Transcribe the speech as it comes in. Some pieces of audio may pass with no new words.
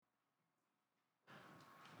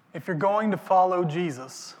If you're going to follow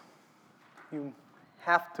Jesus, you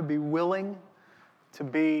have to be willing to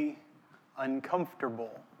be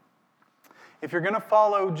uncomfortable. If you're going to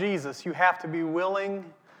follow Jesus, you have to be willing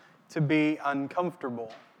to be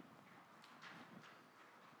uncomfortable.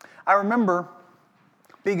 I remember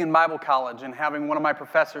being in Bible college and having one of my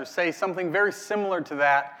professors say something very similar to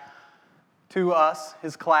that to us,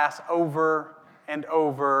 his class, over and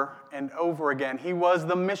over and over again. He was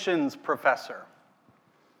the missions professor.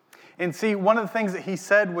 And see, one of the things that he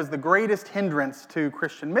said was the greatest hindrance to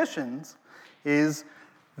Christian missions is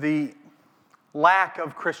the lack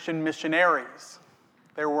of Christian missionaries.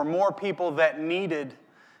 There were more people that needed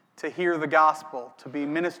to hear the gospel, to be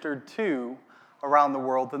ministered to around the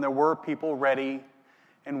world than there were people ready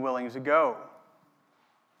and willing to go.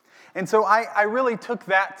 And so I really took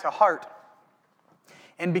that to heart.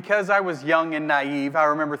 And because I was young and naive, I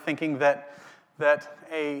remember thinking that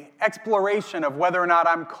a exploration of whether or not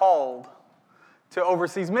I'm called to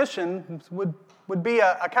overseas missions would be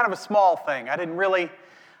a kind of a small thing. I didn't really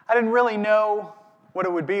know what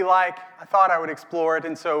it would be like. I thought I would explore it,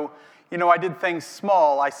 and so, I did things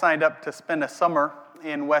small. I signed up to spend a summer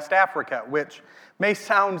in West Africa, which may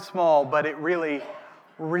sound small, but it really,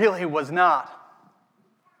 really was not.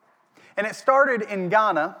 And it started in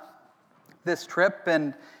Ghana, this trip,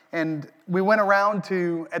 and we went around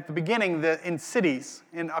to, at the beginning, in cities,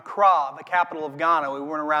 in Accra, the capital of Ghana. We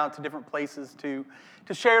went around to different places to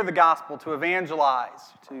share the gospel, to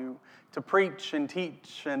evangelize, to preach and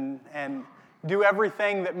teach and do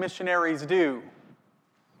everything that missionaries do.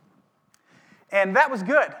 And that was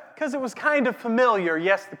good, because it was kind of familiar.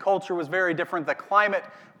 Yes, the culture was very different. The climate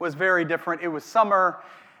was very different. It was summer,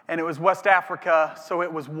 and it was West Africa, so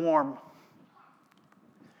it was warm.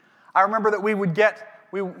 I remember that we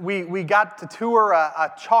got to tour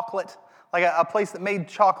a chocolate, like a place that made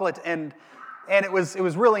chocolate, and it was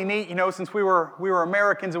really neat, since we were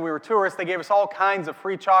Americans and we were tourists. They gave us all kinds of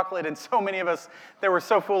free chocolate, and so many of us that were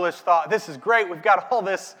so foolish thought, this is great, we've got all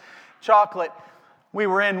this chocolate. We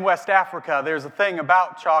were in West Africa. There's a thing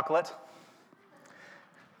about chocolate.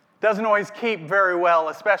 Doesn't always keep very well,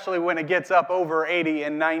 especially when it gets up over 80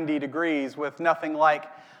 and 90 degrees with nothing like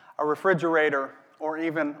a refrigerator or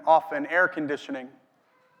even often air conditioning.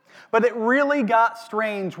 But it really got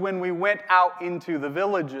strange when we went out into the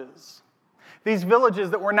villages. These villages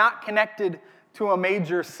that were not connected to a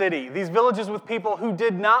major city. These villages with people who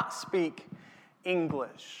did not speak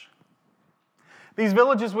English. These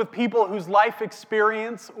villages with people whose life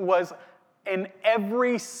experience was in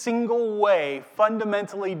every single way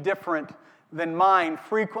fundamentally different than mine.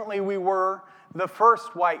 Frequently we were the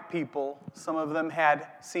first white people some of them had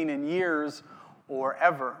seen in years or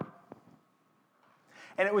ever.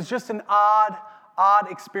 And it was just an odd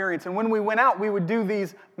experience. And when we went out, we would do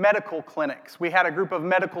these medical clinics. We had a group of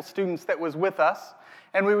medical students that was with us,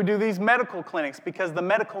 and we would do these medical clinics because the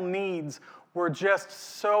medical needs were just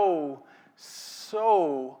so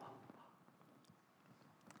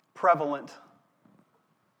prevalent.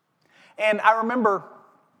 And I remember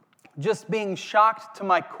just being shocked to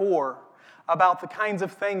my core about the kinds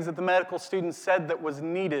of things that the medical students said that was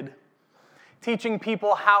needed. Teaching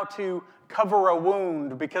people how to cover a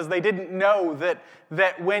wound because they didn't know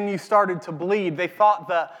that when you started to bleed, they thought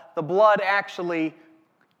the blood actually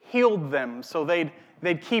healed them, so they'd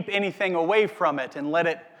keep anything away from it and let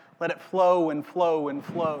it flow and flow and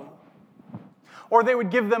flow. Or they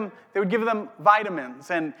would give them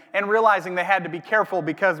vitamins and realizing they had to be careful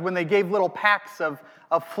because when they gave little packs of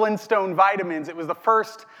Flintstone vitamins, it was the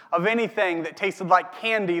first of anything that tasted like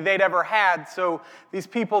candy they'd ever had. So these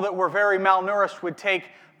people that were very malnourished would take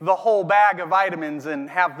the whole bag of vitamins and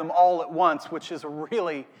have them all at once, which is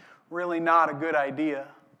really, really not a good idea.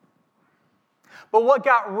 But what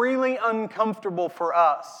got really uncomfortable for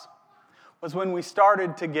us was when we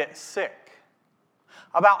started to get sick.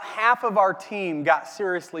 About half of our team got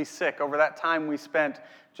seriously sick over that time we spent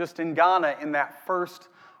just in Ghana in that first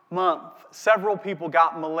month. Several people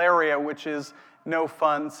got malaria, which is no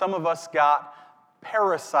fun. Some of us got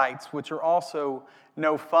parasites, which are also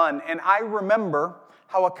no fun. And I remember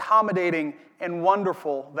how accommodating and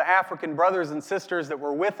wonderful the African brothers and sisters that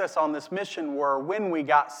were with us on this mission were when we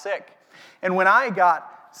got sick. And when I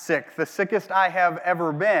got sick, the sickest I have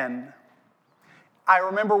ever been, I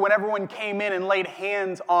remember when everyone came in and laid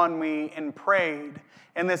hands on me and prayed,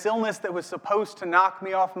 and this illness that was supposed to knock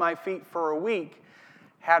me off my feet for a week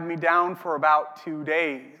had me down for about 2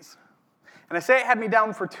 days. And I say it had me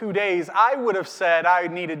down for 2 days. I would have said I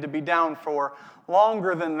needed to be down for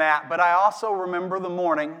longer than that, but I also remember the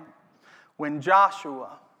morning when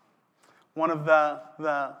Joshua, one of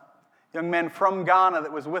the young man from Ghana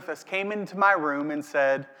that was with us, came into my room and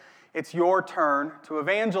said, "It's your turn to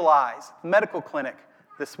evangelize the medical clinic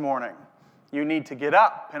this morning. You need to get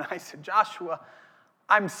up." And I said, "Joshua,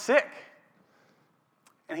 I'm sick."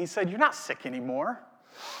 And he said, "You're not sick anymore."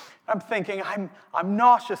 I'm thinking, I'm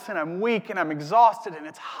nauseous and I'm weak and I'm exhausted and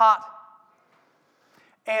it's hot.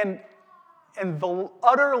 And the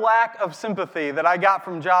utter lack of sympathy that I got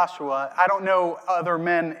from Joshua, I don't know other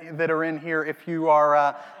men that are in here if you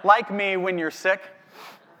are like me when you're sick,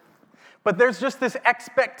 but there's just this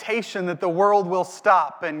expectation that the world will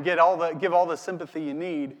stop and give all the sympathy you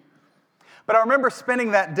need. But I remember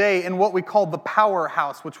spending that day in what we called the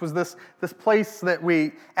powerhouse, which was this place that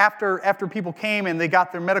we, after people came and they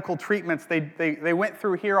got their medical treatments, they went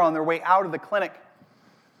through here on their way out of the clinic.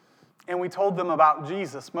 And we told them about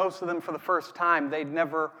Jesus, most of them for the first time. They'd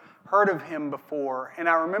never heard of him before. And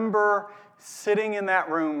I remember sitting in that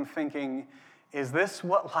room thinking, is this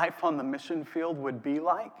what life on the mission field would be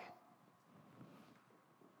like?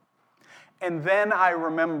 And then I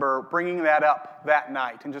remember bringing that up that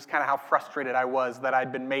night and just kind of how frustrated I was that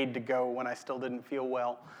I'd been made to go when I still didn't feel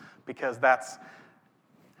well, because that's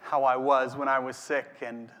how I was when I was sick,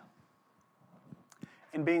 and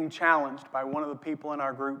being challenged by one of the people in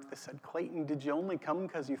our group that said, "Clayton, did you only come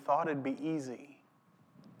because you thought it'd be easy?"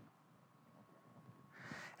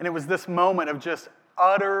 And it was this moment of just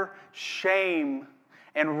utter shame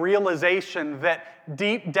and realization that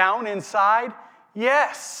deep down inside,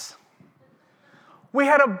 yes, we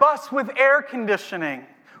had a bus with air conditioning.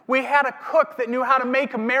 We had a cook that knew how to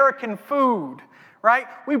make American food, right?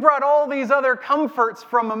 We brought all these other comforts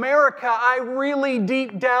from America. I really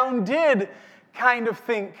deep down did kind of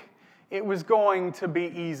think it was going to be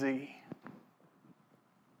easy.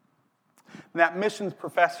 That missions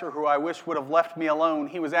professor who I wish would have left me alone,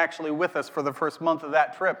 he was actually with us for the first month of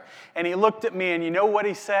that trip. And he looked at me and you know what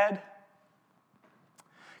he said?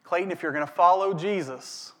 "Clayton, if you're going to follow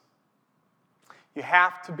Jesus, you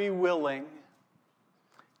have to be willing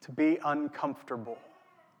to be uncomfortable."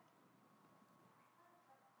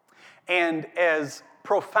 And as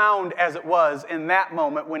profound as it was in that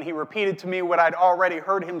moment when he repeated to me what I'd already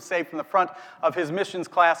heard him say from the front of his missions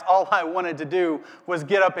class, all I wanted to do was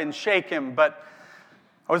get up and shake him, but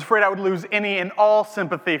I was afraid I would lose any and all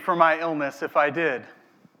sympathy for my illness if I did.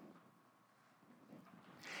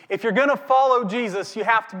 If you're going to follow Jesus, you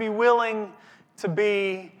have to be willing to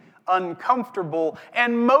be uncomfortable.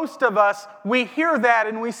 And most of us, we hear that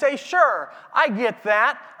and we say, "Sure, I get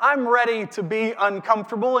that. I'm ready to be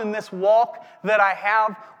uncomfortable in this walk that I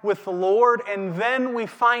have with the Lord." And then we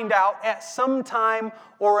find out at some time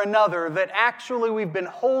or another that actually we've been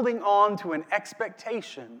holding on to an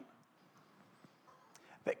expectation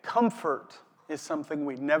that comfort is something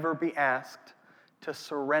we'd never be asked to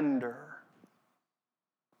surrender.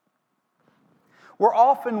 We're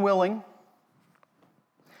often willing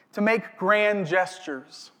to make grand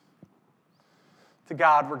gestures to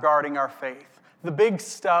God regarding our faith. The big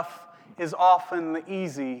stuff is often the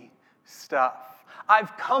easy stuff.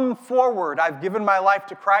 I've come forward. I've given my life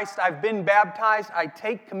to Christ. I've been baptized. I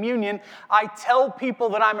take communion. I tell people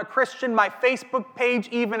that I'm a Christian. My Facebook page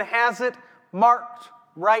even has it marked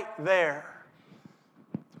right there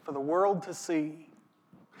for the world to see.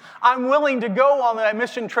 I'm willing to go on a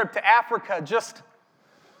mission trip to Africa. Just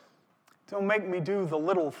don't make me do the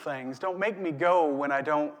little things. Don't make me go when I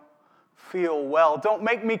don't feel well. Don't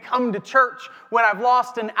make me come to church when I've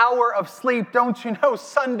lost an hour of sleep. Don't you know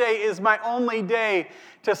Sunday is my only day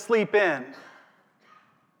to sleep in?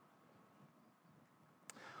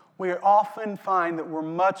 We often find that we're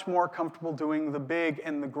much more comfortable doing the big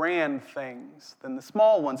and the grand things than the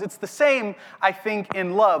small ones. It's the same, I think,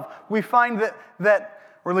 in love. We find that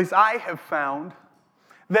or at least I have found,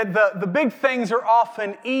 that the big things are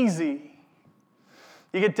often easy.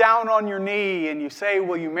 You get down on your knee and you say,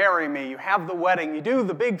 "Will you marry me?" You have the wedding. You do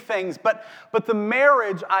the big things. But the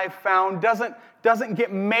marriage, I've found, doesn't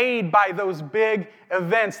get made by those big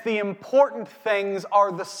events. The important things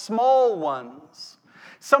are the small ones.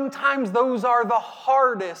 Sometimes those are the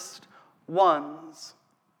hardest ones.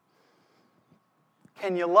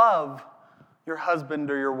 Can you love your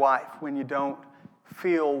husband or your wife when you don't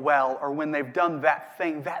feel well, or when they've done that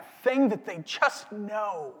thing that they just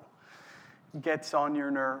know gets on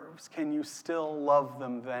your nerves? Can you still love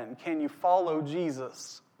them then? Can you follow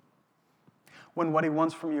Jesus when what he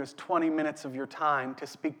wants from you is 20 minutes of your time to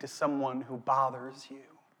speak to someone who bothers you?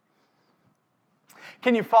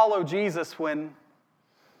 Can you follow Jesus when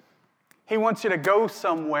he wants you to go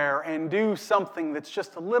somewhere and do something that's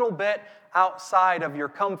just a little bit outside of your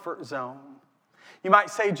comfort zone? You might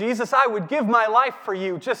say, "Jesus, I would give my life for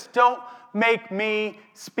you. Just don't make me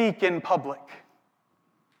speak in public.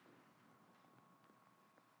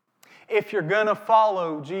 If you're going to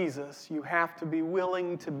follow Jesus, you have to be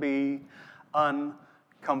willing to be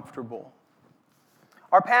uncomfortable.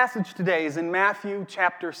 Our passage today is in Matthew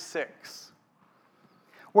chapter 6.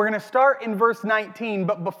 We're going to start in verse 19,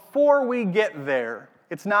 but before we get there,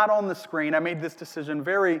 it's not on the screen. I made this decision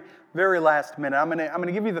very, very last minute. I'm going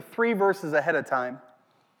to give you the 3 verses ahead of time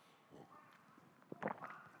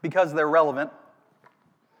because they're relevant.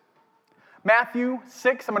 Matthew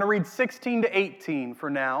 6, I'm going to read 16 to 18 for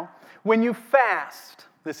now. When you fast,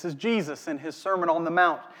 this is Jesus in his Sermon on the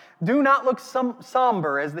Mount, do not look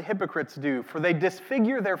somber as the hypocrites do, for they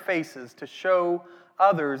disfigure their faces to show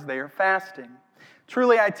others they are fasting.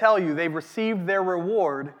 Truly I tell you, they've received their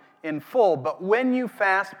reward in full. But when you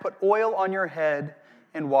fast, put oil on your head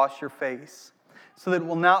and wash your face, so that it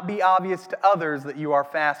will not be obvious to others that you are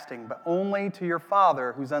fasting, but only to your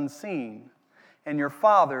Father who's unseen. And your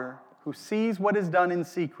Father who sees what is done in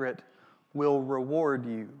secret will reward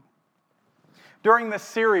you. During this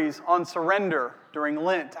series on surrender during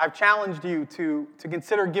Lent, I've challenged you to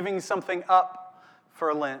consider giving something up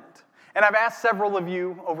for Lent. And I've asked several of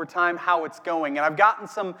you over time how it's going. And I've gotten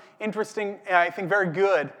some interesting, and I think very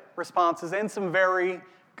good responses and some very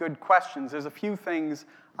good questions. There's a few things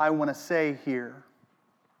I want to say here.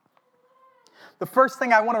 The first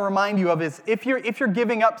thing I want to remind you of is if you're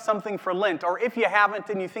giving up something for Lent, or if you haven't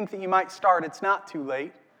and you think that you might start, it's not too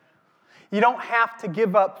late. You don't have to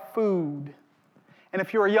give up food. And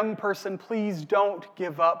if you're a young person, please don't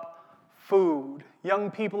give up food. Young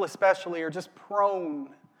people especially are just prone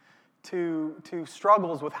to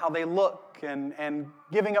struggles with how they look, and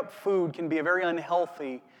giving up food can be a very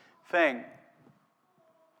unhealthy thing.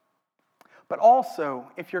 But also,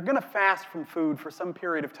 if you're going to fast from food for some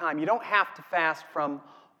period of time, you don't have to fast from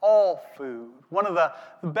all food. One of the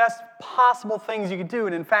best possible things you could do,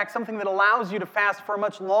 and in fact something that allows you to fast for a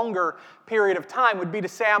much longer period of time, would be to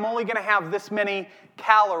say, I'm only going to have this many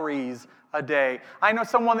calories a day. I know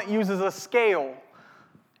someone that uses a scale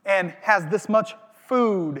and has this much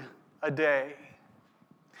food a day.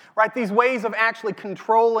 Right? These ways of actually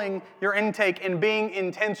controlling your intake and being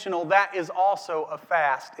intentional, that is also a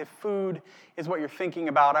fast. If food is what you're thinking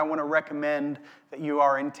about, I want to recommend that you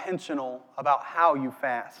are intentional about how you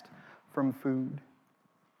fast from food.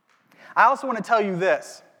 I also want to tell you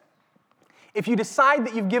this. If you decide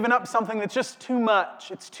that you've given up something that's just too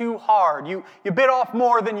much, it's too hard, you bit off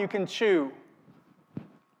more than you can chew,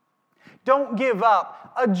 don't give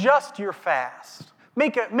up. Adjust your fast.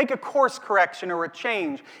 Make a course correction or a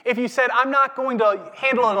change. If you said, I'm not going to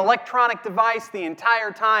handle an electronic device the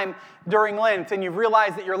entire time during Lent, and you've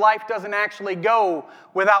realized that your life doesn't actually go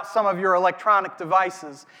without some of your electronic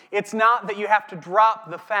devices, it's not that you have to drop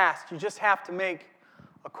the fast. You just have to make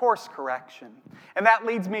a course correction. And that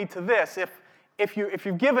leads me to this. If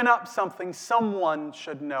you've given up something, someone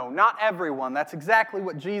should know. Not everyone. That's exactly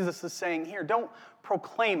what Jesus is saying here. Don't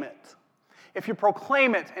proclaim it. If you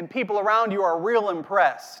proclaim it and people around you are real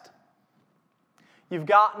impressed, you've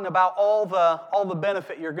gotten about all the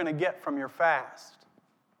benefit you're going to get from your fast.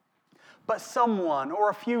 But someone or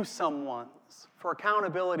a few someones for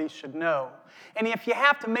accountability should know. And if you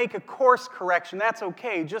have to make a course correction, that's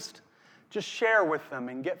okay. Just share with them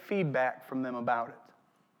and get feedback from them about it.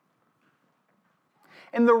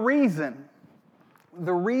 And the reason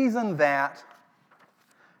that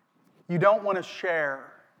you don't want to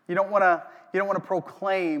share, you don't want to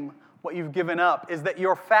proclaim what you've given up, is that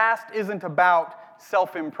your fast isn't about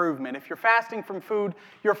self-improvement. If you're fasting from food,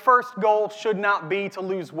 your first goal should not be to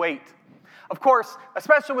lose weight. Of course,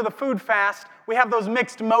 especially with a food fast, we have those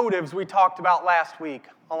mixed motives we talked about last week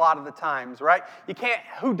a lot of the times, right?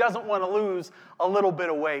 Who doesn't want to lose a little bit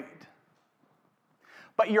of weight?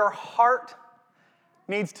 But your heart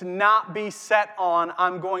needs to not be set on,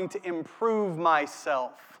 I'm going to improve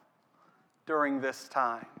myself during this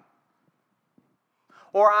time.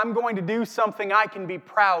 Or I'm going to do something I can be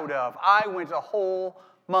proud of. I went a whole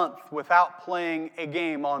month without playing a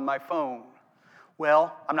game on my phone.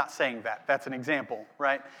 Well, I'm not saying that. That's an example,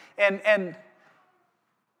 right? And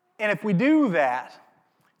if we do that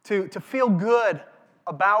to feel good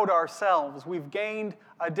about ourselves, we've gained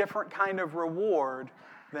a different kind of reward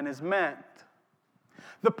than is meant.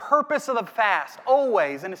 The purpose of the fast,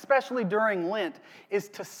 always, and especially during Lent, is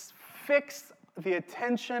to fix the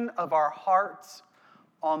attention of our hearts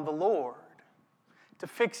on the Lord, to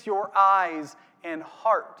fix your eyes and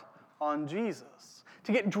heart on Jesus,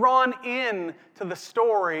 to get drawn in to the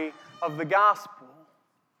story of the gospel,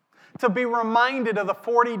 to be reminded of the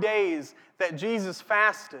 40 days that Jesus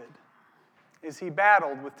fasted as he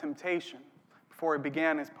battled with temptation before he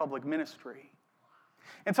began his public ministry.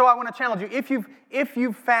 And so I want to challenge you, if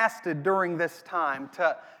you've fasted during this time,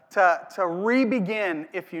 to re-begin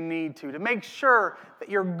if you need to make sure that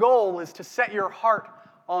your goal is to set your heart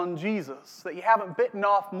on Jesus, that you haven't bitten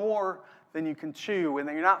off more than you can chew, and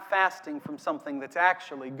that you're not fasting from something that's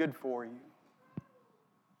actually good for you.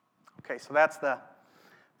 Okay, so that's the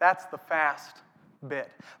fast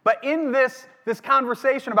bit. But in this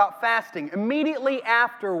conversation about fasting, immediately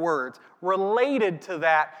afterwards, related to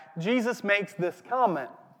that, Jesus makes this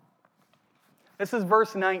comment. This is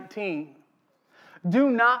verse 19.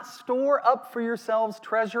 Do not store up for yourselves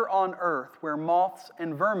treasure on earth, where moths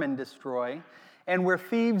and vermin destroy, and where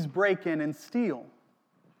thieves break in and steal.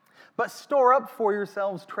 But store up for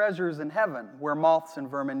yourselves treasures in heaven, where moths and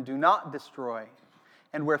vermin do not destroy,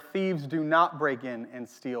 and where thieves do not break in and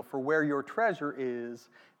steal. For where your treasure is,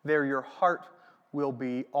 there your heart will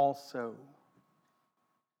be also.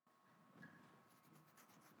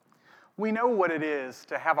 We know what it is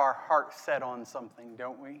to have our heart set on something,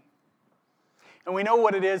 don't we? And we know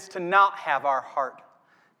what it is to not have our heart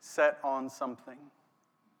set on something.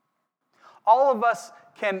 All of us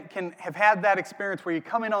can have had that experience where you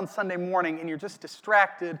come in on Sunday morning and you're just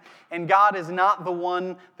distracted and God is not the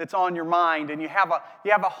one that's on your mind, and you have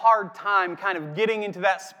a hard time kind of getting into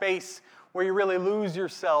that space where you really lose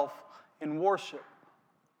yourself in worship.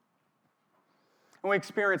 And we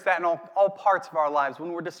experience that in all parts of our lives.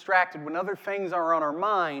 When we're distracted, when other things are on our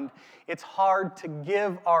mind, it's hard to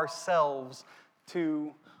give ourselves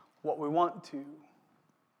to what we want to.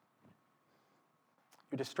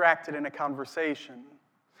 You're distracted in a conversation.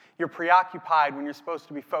 You're preoccupied when you're supposed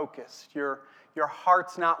to be focused. Your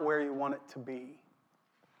heart's not where you want it to be.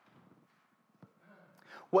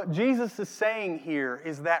 What Jesus is saying here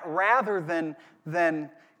is that rather than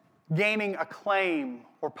gaining acclaim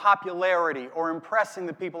or popularity or impressing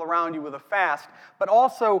the people around you with a fast, but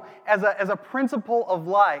also as a principle of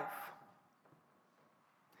life,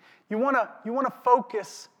 you want to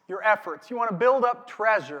focus your efforts. You want to build up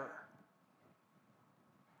treasure.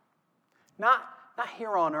 Not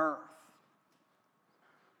here on earth,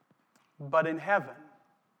 but in heaven.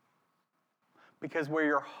 Because where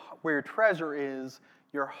your treasure is,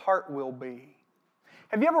 your heart will be.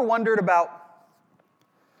 Have you ever wondered about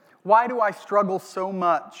why do I struggle so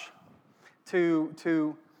much to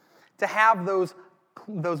have those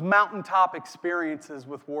mountaintop experiences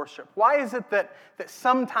with worship? Why is it that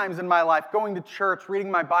sometimes in my life, going to church,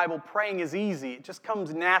 reading my Bible, praying is easy? It just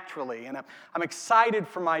comes naturally, and I'm excited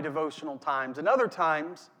for my devotional times. And other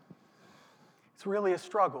times, it's really a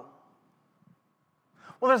struggle.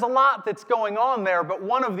 Well, there's a lot that's going on there, but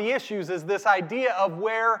one of the issues is this idea of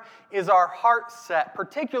where is our heart set,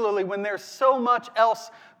 particularly when there's so much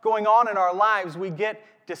else going on in our lives. We get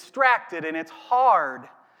distracted, and it's hard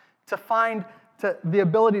to find the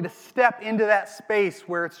ability to step into that space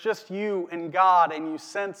where it's just you and God and you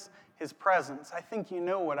sense His presence. I think you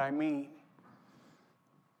know what I mean.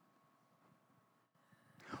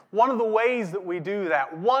 One of the ways that we do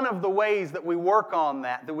that, one of the ways that we work on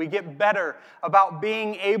that we get better about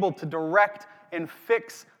being able to direct and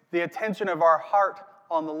fix the attention of our heart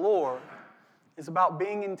on the Lord, is about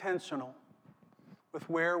being intentional with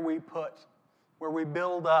where we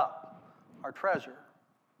build up our treasure.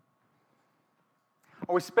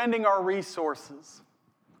 Are we spending our resources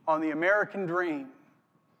on the American dream?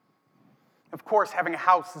 Of course, having a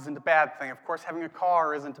house isn't a bad thing. Of course, having a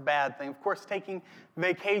car isn't a bad thing. Of course, taking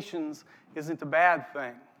vacations isn't a bad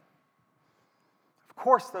thing. Of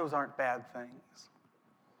course, those aren't bad things.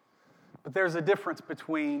 But there's a difference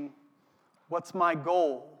between what's my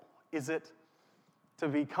goal? Is it to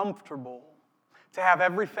be comfortable, to have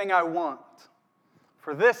everything I want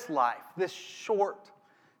for this life, this short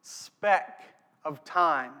speck of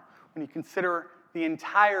time, when you consider the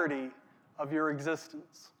entirety of your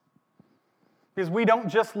existence? Because we don't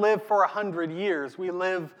just live for 100 years, we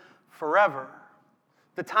live forever.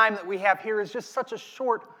 The time that we have here is just such a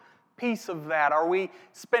short piece of that. Are we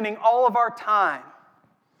spending all of our time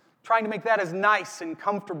trying to make that as nice and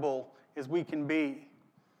comfortable as we can be?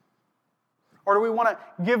 Or do we want to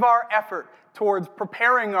give our effort towards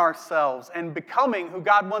preparing ourselves and becoming who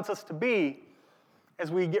God wants us to be as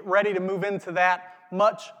we get ready to move into that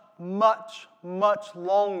much, much, much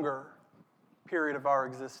longer period of our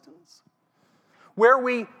existence? Where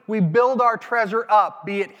we build our treasure up,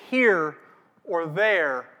 be it here or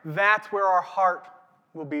there, that's where our heart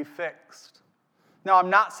will be fixed. Now, I'm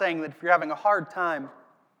not saying that if you're having a hard time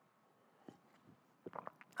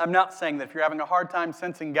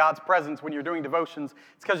sensing God's presence when you're doing devotions,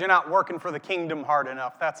 it's because you're not working for the kingdom hard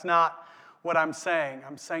enough. That's not what I'm saying.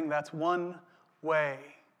 I'm saying that's one way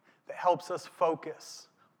that helps us focus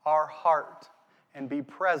our heart and be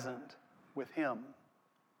present with Him.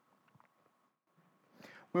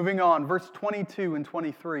 Moving on, verse 22 and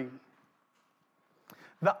 23.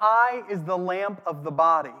 The eye is the lamp of the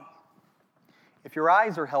body. If your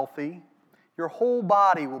eyes are healthy, your whole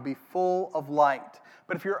body will be full of light.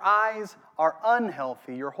 But if your eyes are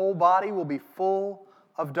unhealthy, your whole body will be full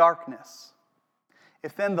of darkness.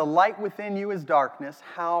 If then the light within you is darkness,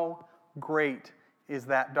 how great is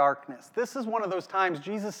that darkness? This is one of those times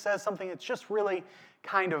Jesus says something that's just really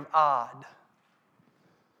kind of odd.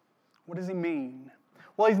 What does He mean?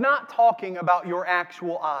 Well, He's not talking about your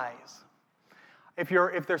actual eyes. If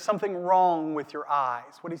there's something wrong with your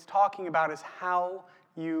eyes, what He's talking about is how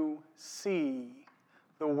you see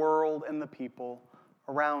the world and the people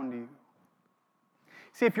around you.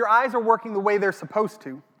 See, if your eyes are working the way they're supposed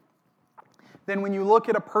to, then when you look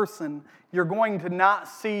at a person, you're going to not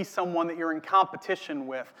see someone that you're in competition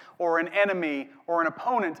with, or an enemy, or an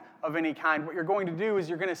opponent of any kind. What you're going to do is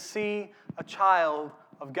you're going to see a child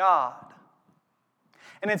of God.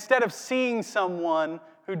 And instead of seeing someone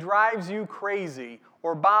who drives you crazy,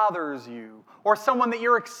 or bothers you, or someone that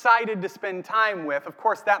you're excited to spend time with, of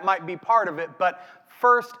course that might be part of it, but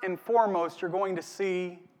first and foremost, you're going to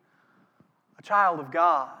see a child of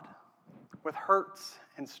God with hurts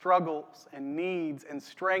and struggles and needs and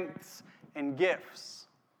strengths and gifts.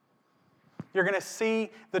 You're going to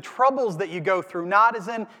see the troubles that you go through, not as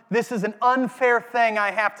in, this is an unfair thing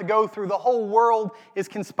I have to go through. The whole world is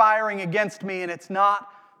conspiring against me and it's not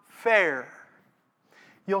fair.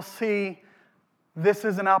 You'll see this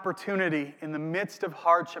is an opportunity in the midst of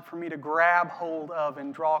hardship for me to grab hold of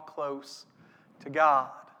and draw close to God.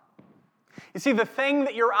 You see, the thing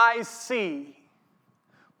that your eyes see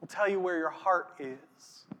will tell you where your heart is.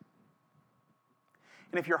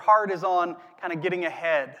 And if your heart is on kind of getting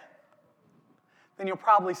ahead, then you'll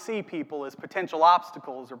probably see people as potential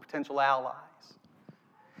obstacles or potential allies.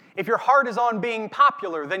 If your heart is on being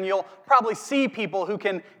popular, then you'll probably see people who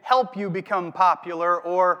can help you become popular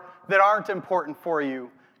or that aren't important for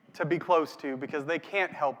you to be close to because they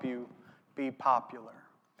can't help you be popular.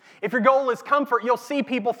 If your goal is comfort, you'll see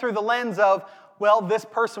people through the lens of, well, this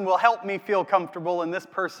person will help me feel comfortable and this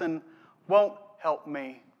person won't help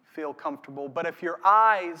me feel comfortable. But if your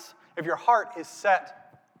heart is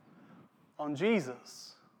set on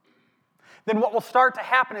Jesus, then what will start to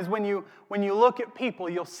happen is when you look at people,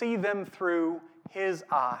 you'll see them through His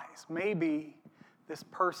eyes. Maybe this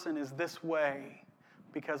person is this way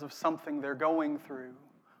because of something they're going through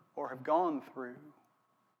or have gone through.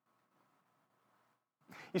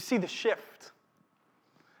 You see, the shift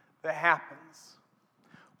that happens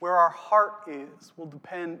where our heart is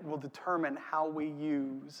will determine how we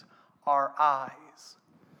use our eyes.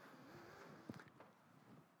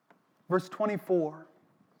 Verse 24,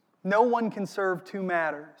 no one can serve two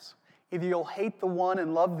masters. Either you'll hate the one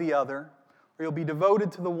and love the other, or you'll be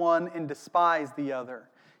devoted to the one and despise the other.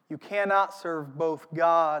 You cannot serve both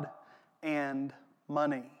God and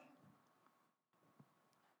money.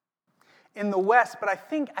 In the West, but I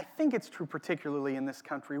think it's true particularly in this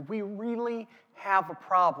country, we really have a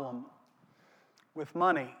problem with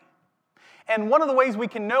money. And one of the ways we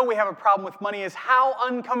can know we have a problem with money is how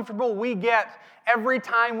uncomfortable we get every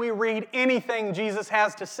time we read anything Jesus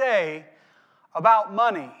has to say about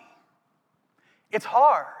money. It's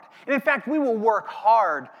hard. And in fact, we will work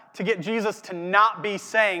hard to get Jesus to not be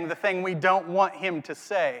saying the thing we don't want Him to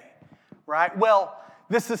say, right? Well,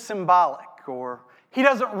 this is symbolic, or He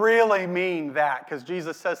doesn't really mean that, because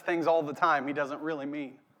Jesus says things all the time He doesn't really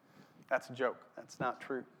mean. That's a joke. That's not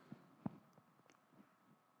true.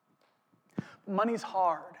 Money's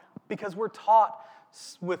hard because we're taught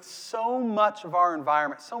with so much of our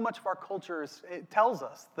environment, so much of our culture, it tells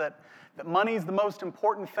us that money is the most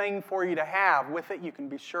important thing for you to have. With it, you can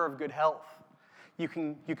be sure of good health. You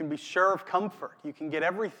can be sure of comfort. You can get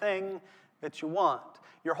everything that you want.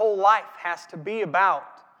 Your whole life has to be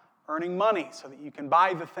about earning money so that you can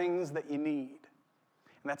buy the things that you need.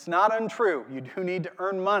 And that's not untrue. You do need to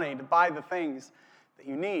earn money to buy the things that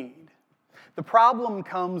you need. The problem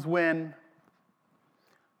comes when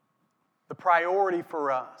the priority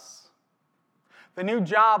for us, the new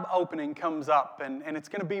job opening comes up and it's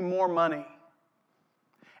going to be more money.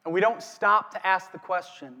 And we don't stop to ask the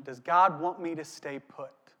question, does God want me to stay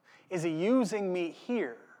put? Is He using me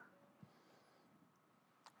here?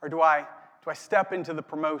 Or do I step into the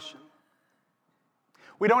promotion?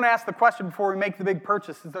 We don't ask the question before we make the big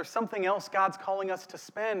purchase, is there something else God's calling us to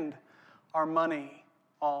spend our money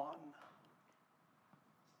on?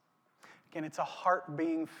 Again, it's a heart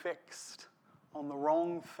being fixed on the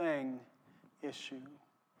wrong thing issue.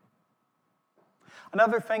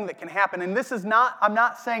 Another thing that can happen, and I'm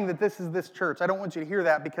not saying that this is this church. I don't want you to hear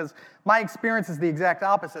that because my experience is the exact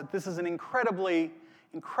opposite. This is an incredibly,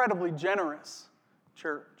 incredibly generous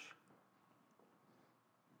church.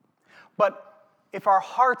 But if our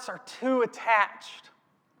hearts are too attached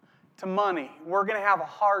to money, we're going to have a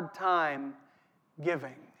hard time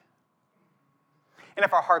giving. And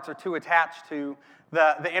if our hearts are too attached to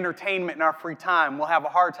the entertainment in our free time, we'll have a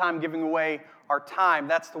hard time giving away our time.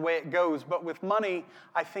 That's the way it goes. But with money,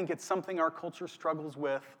 I think it's something our culture struggles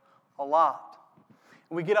with a lot.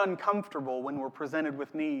 We get uncomfortable when we're presented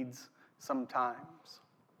with needs sometimes.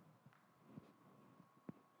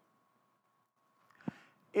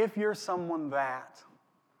 If you're someone that,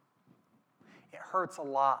 it hurts a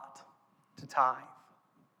lot to tithe.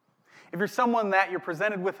 If you're someone that you're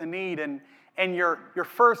presented with a need and your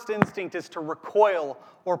first instinct is to recoil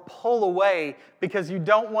or pull away because you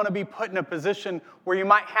don't want to be put in a position where you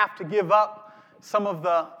might have to give up some of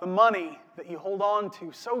the money that you hold on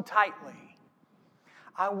to so tightly,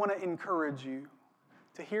 I want to encourage you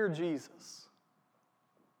to hear Jesus.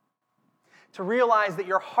 To realize that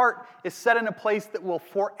your heart is set in a place that will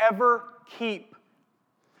forever keep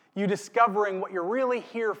you discovering what you're really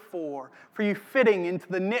here for you fitting into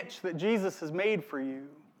the niche that Jesus has made for you.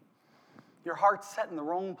 Your heart's set in the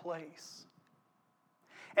wrong place.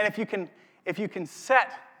 And if you can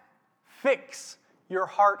fix your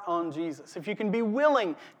heart on Jesus, if you can be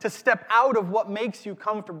willing to step out of what makes you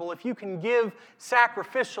comfortable, if you can give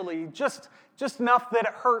sacrificially just enough that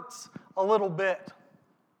it hurts a little bit,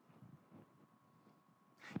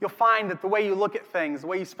 you'll find that the way you look at things, the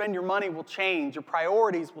way you spend your money will change, your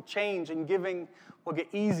priorities will change, and giving will get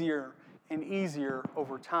easier and easier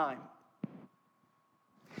over time.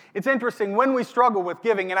 It's interesting, when we struggle with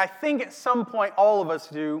giving, and I think at some point all of us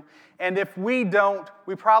do, and if we don't,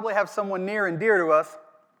 we probably have someone near and dear to us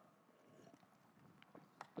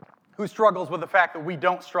who struggles with the fact that we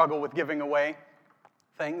don't struggle with giving away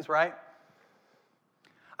things, right?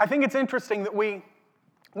 I think it's interesting that we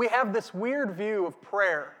have this weird view of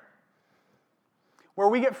prayer where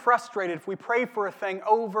we get frustrated if we pray for a thing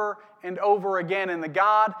over and over again, and the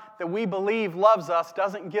God that we believe loves us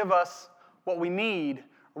doesn't give us what we need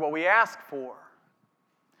or what we ask for.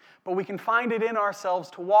 But we can find it in ourselves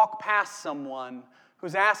to walk past someone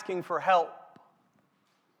who's asking for help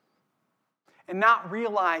and not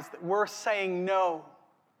realize that we're saying no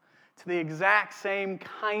to the exact same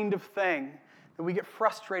kind of thing that we get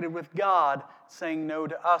frustrated with God saying no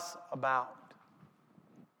to us about.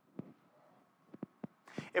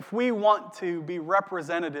 If we want to be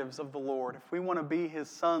representatives of the Lord, if we want to be His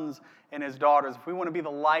sons and His daughters, if we want to be the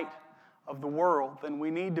light of the world, then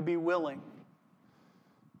we need to be willing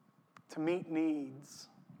to meet needs,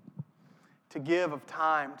 to give of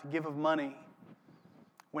time, to give of money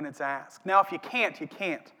when it's asked. Now, if you can't, you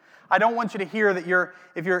can't. I don't want you to hear that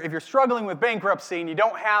if you're struggling with bankruptcy and you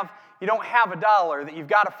don't have $1, that you've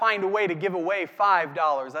got to find a way to give away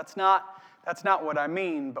 $5. That's not what I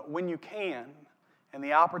mean. But when you can, and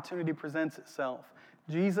the opportunity presents itself,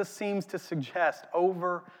 Jesus seems to suggest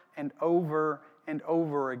over and over and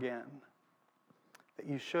over again that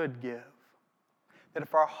you should give. That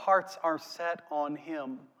if our hearts are set on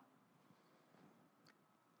Him,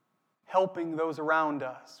 helping those around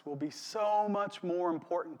us will be so much more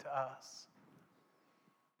important to us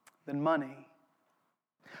than money.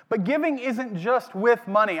 But giving isn't just with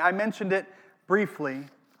money. I mentioned it briefly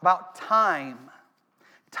about time.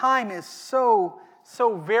 Time is so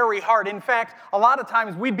very hard. In fact, a lot of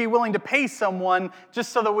times we'd be willing to pay someone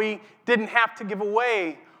just so that we didn't have to give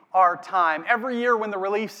away our time. Every year when the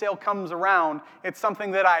relief sale comes around, it's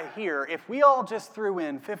something that I hear. If we all just threw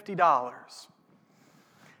in $50,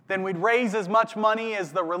 then we'd raise as much money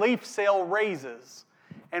as the relief sale raises,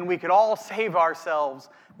 and we could all save ourselves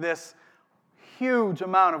this huge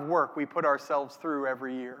amount of work we put ourselves through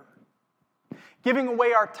every year. Giving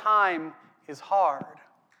away our time is hard.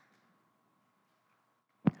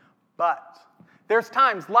 But there's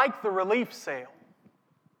times, like the relief sale,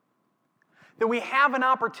 that we have an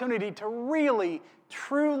opportunity to really,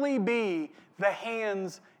 truly be the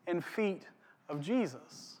hands and feet of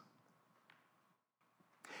Jesus.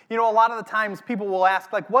 You know, a lot of the times people will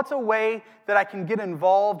ask, what's a way that I can get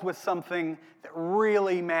involved with something that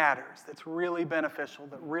really matters, that's really beneficial,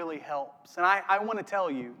 that really helps? And I want to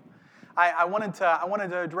tell you, I wanted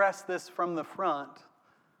to address this from the front.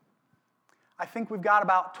 I think we've got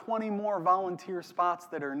about 20 more volunteer spots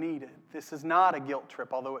that are needed. This is not a guilt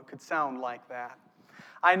trip, although it could sound like that.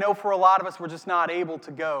 I know for a lot of us we're just not able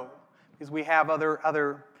to go because we have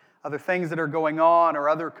other things that are going on or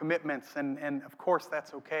other commitments, and of course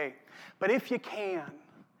that's okay. But if you can,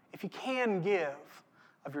 if you can give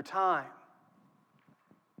of your time,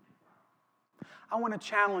 I want to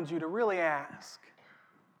challenge you to really ask,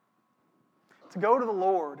 to go to the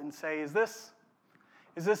Lord and say, is this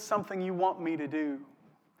something you want me to do?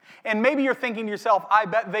 And maybe you're thinking to yourself, I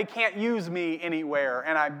bet they can't use me anywhere.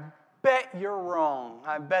 And I bet you're wrong.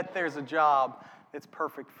 I bet there's a job that's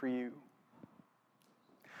perfect for you.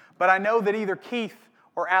 But I know that either Keith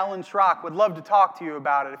or Alan Schrock would love to talk to you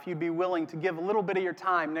about it if you'd be willing to give a little bit of your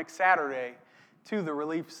time next Saturday to the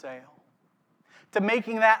relief sale, to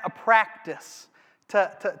making that a practice,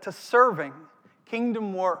 to serving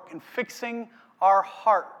kingdom work and fixing our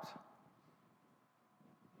heart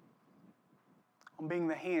on being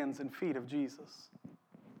the hands and feet of Jesus.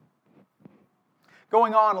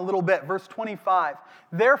 Going on a little bit, verse 25.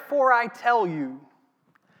 Therefore I tell you,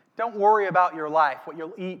 don't worry about your life, what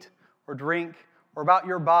you'll eat or drink, or about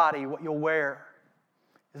your body, what you'll wear.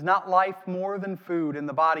 Is not life more than food, and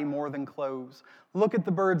the body more than clothes? Look at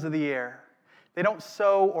the birds of the air. They don't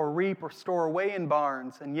sow or reap or store away in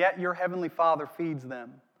barns, and yet your heavenly Father feeds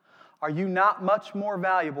them. Are you not much more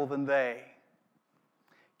valuable than they?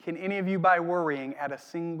 Can any of you, by worrying, add a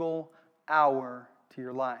single hour to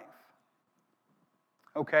your life?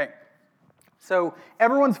 Okay, so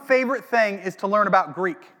everyone's favorite thing is to learn about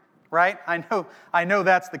Greek, right? I know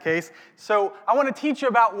that's the case. So I want to teach you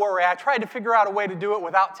about worry. I tried to figure out a way to do it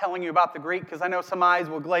without telling you about the Greek, because I know some eyes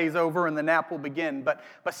will glaze over and the nap will begin, but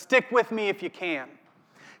stick with me if you can.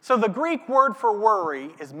 So the Greek word for worry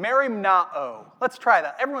is merimnao. Let's try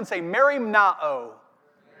that. Everyone say merimnao.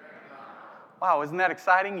 Wow, isn't that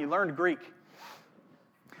exciting? You learned Greek.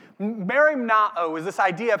 Merimnao is this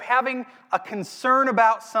idea of having a concern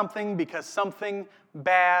about something because something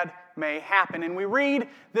bad may happen. And we read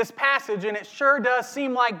this passage, and it sure does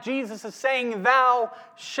seem like Jesus is saying, thou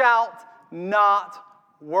shalt not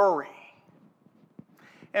worry.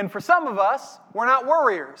 And for some of us, we're not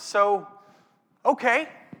worriers. So, okay,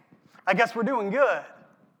 I guess we're doing good.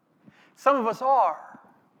 Some of us are.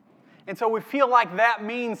 And so we feel like that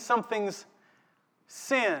means something's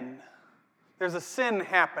sin. There's a sin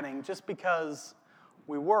happening just because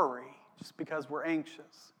we worry, just because we're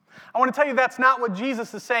anxious. I want to tell you that's not what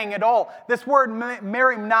Jesus is saying at all. This word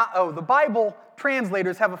merimnao, the Bible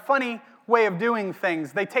translators have a funny way of doing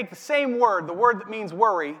things. They take the same word, the word that means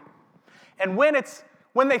worry, and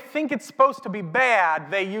when they think it's supposed to be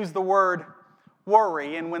bad, they use the word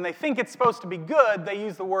worry. And when they think it's supposed to be good, they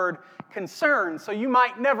use the word concern. So you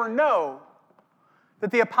might never know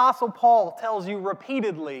that the Apostle Paul tells you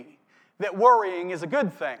repeatedly that worrying is a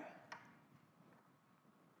good thing.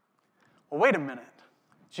 Well, wait a minute.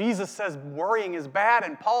 Jesus says worrying is bad,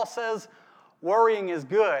 and Paul says worrying is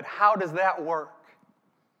good. How does that work?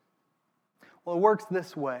 Well, it works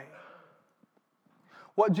this way.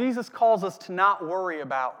 What Jesus calls us to not worry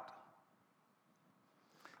about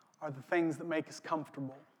are the things that make us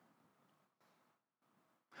comfortable.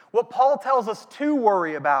 What Paul tells us to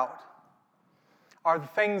worry about are the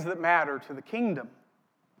things that matter to the kingdom.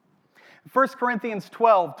 1 Corinthians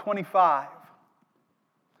 12:25,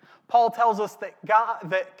 Paul tells us that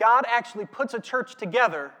God actually puts a church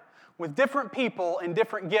together with different people and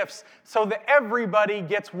different gifts so that everybody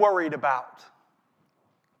gets worried about.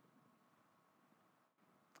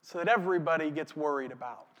 So that everybody gets worried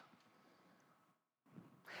about.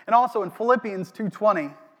 And also in Philippians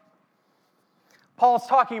 2:20, Paul's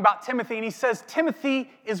talking about Timothy, and he says,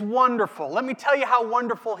 Timothy is wonderful. Let me tell you how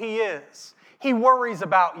wonderful he is. He worries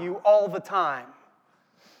about you all the time.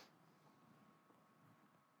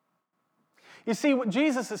 You see, what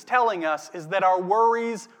Jesus is telling us is that our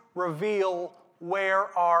worries reveal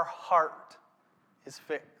where our heart is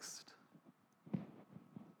fixed.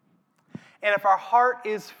 And if our heart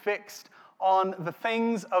is fixed on the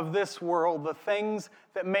things of this world, the things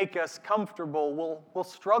that make us comfortable, we'll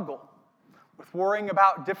struggle with worrying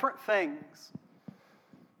about different things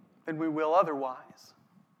than we will otherwise.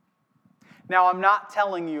 Now, I'm not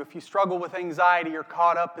telling you if you struggle with anxiety or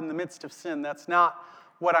caught up in the midst of sin. That's not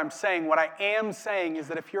what I'm saying. What I am saying is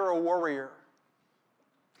that if you're a worrier,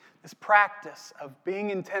 this practice of being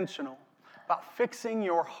intentional about fixing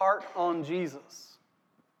your heart on Jesus,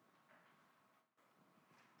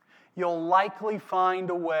 you'll likely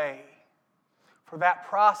find a way for that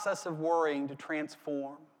process of worrying to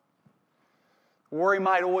transform. Worry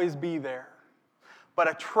might always be there, but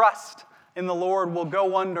a trust in the Lord will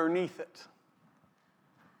go underneath it.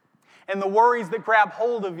 And the worries that grab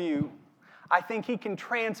hold of you, I think He can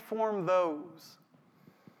transform those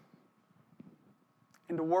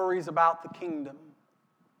into worries about the kingdom.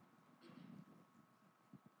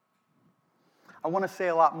 I want to say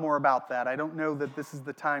a lot more about that. I don't know that this is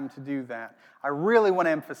the time to do that. I really want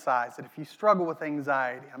to emphasize that if you struggle with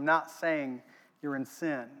anxiety, I'm not saying you're in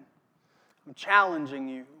sin. I'm challenging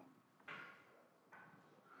you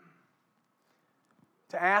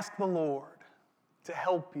to ask the Lord to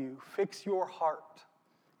help you fix your heart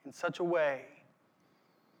in such a way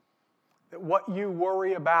that what you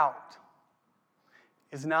worry about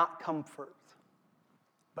is not comfort,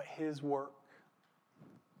 but His work.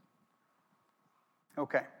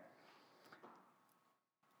 Okay.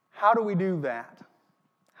 How do we do that?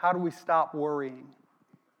 How do we stop worrying?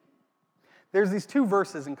 There's these two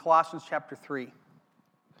verses in Colossians chapter 3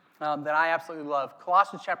 that I absolutely love.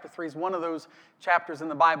 Colossians chapter 3 is one of those chapters in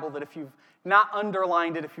the Bible that if you've not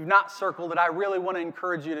underlined it, if you've not circled it, I really want to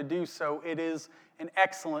encourage you to do so. It is an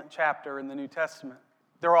excellent chapter in the New Testament.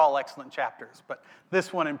 They're all excellent chapters, but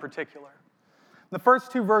this one in particular. The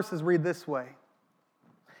first two verses read this way.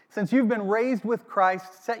 Since you've been raised with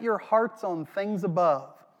Christ, set your hearts on things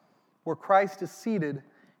above, where Christ is seated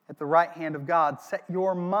at the right hand of God. Set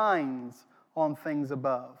your minds on things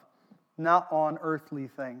above, not on earthly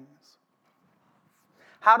things.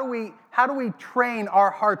 How do we train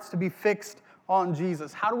our hearts to be fixed on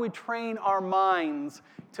Jesus? How do we train our minds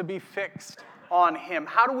to be fixed on Him?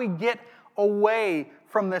 How do we get away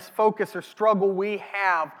from this focus or struggle we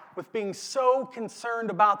have with being so concerned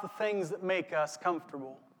about the things that make us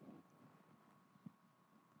comfortable?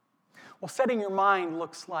 Well, setting your mind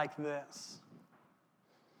looks like this.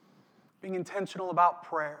 Being intentional about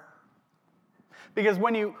prayer. Because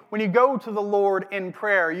when you go to the Lord in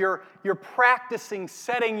prayer, you're practicing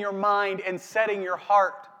setting your mind and setting your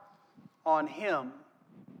heart on Him.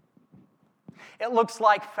 It looks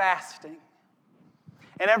like fasting.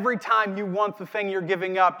 And every time you want the thing you're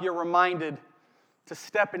giving up, you're reminded to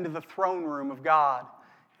step into the throne room of God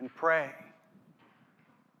and pray.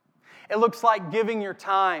 It looks like giving your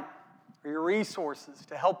time or your resources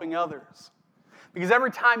to helping others. Because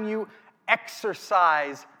every time you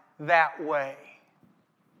exercise that way,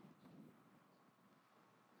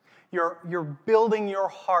 you're building your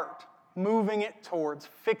heart, moving it towards,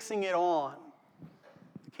 fixing it on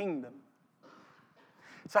the kingdom.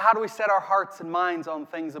 So how do we set our hearts and minds on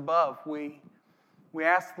things above? We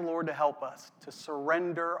ask the Lord to help us to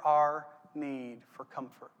surrender our need for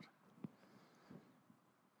comfort.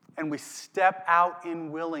 And we step out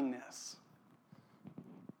in willingness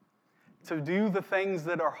to do the things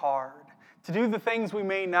that are hard, to do the things we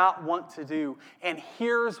may not want to do. And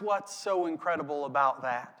here's what's so incredible about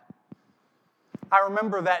that. I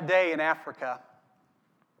remember that day in Africa,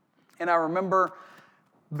 and I remember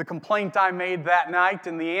the complaint I made that night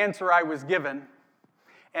and the answer I was given.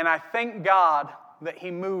 And I thank God that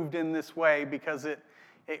He moved in this way because it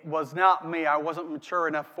was not me. I wasn't mature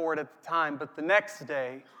enough for it at the time. But the next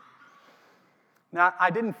day, now I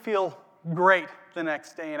didn't feel great the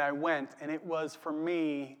next day, and I went. And it was, for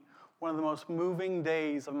me, one of the most moving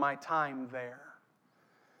days of my time there.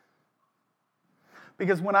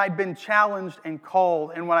 Because when I'd been challenged and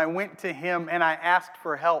called, and when I went to Him and I asked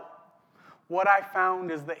for help, what I found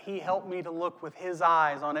is that He helped me to look with His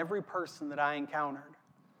eyes on every person that I encountered.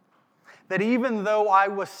 That even though I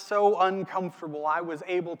was so uncomfortable, I was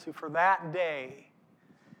able to, for that day,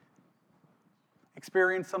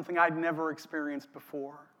 experience something I'd never experienced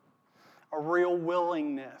before. A real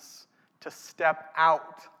willingness to step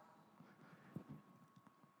out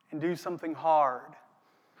and do something hard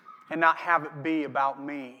and not have it be about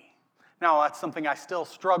me. Now, that's something I still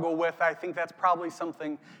struggle with. I think that's probably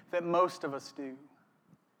something that most of us do.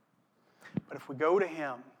 But if we go to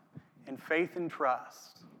Him in faith and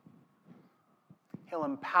trust, He'll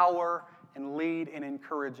empower and lead and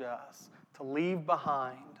encourage us to leave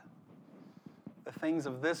behind the things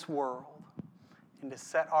of this world and to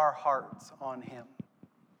set our hearts on Him.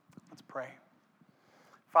 Let's pray.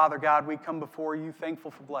 Father God, we come before You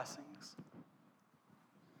thankful for blessings.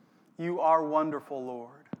 You are wonderful,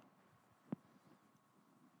 Lord.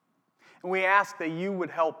 And we ask that You would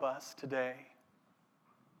help us today.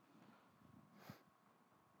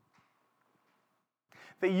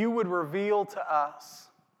 That You would reveal to us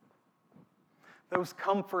those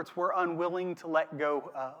comforts we're unwilling to let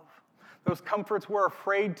go of. Those comforts we're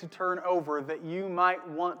afraid to turn over that You might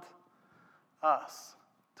want us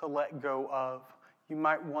to let go of. You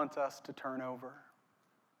might want us to turn over.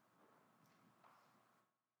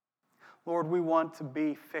 Lord, we want to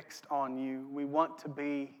be fixed on You. We want to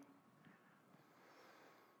be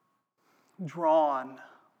drawn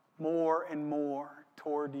more and more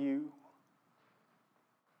toward You.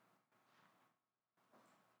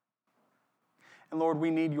 And Lord,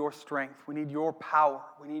 we need Your strength. We need Your power.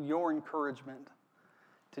 We need Your encouragement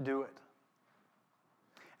to do it.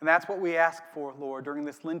 And that's what we ask for, Lord, during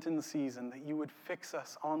this Lenten season, that you would fix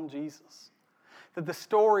us on Jesus. That the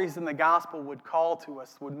stories in the gospel would call to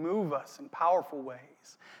us, would move us in powerful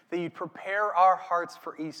ways. That you'd prepare our hearts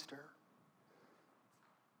for Easter.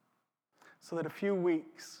 So that a few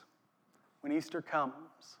weeks, when Easter comes,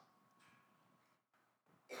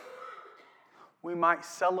 we might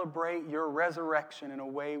celebrate your resurrection in a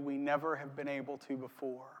way we never have been able to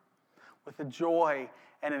before, with a joy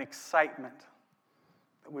and an excitement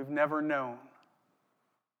that we've never known.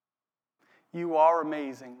 You are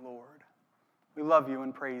amazing, Lord. We love you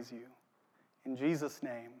and praise you. In Jesus'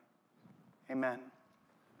 name, amen.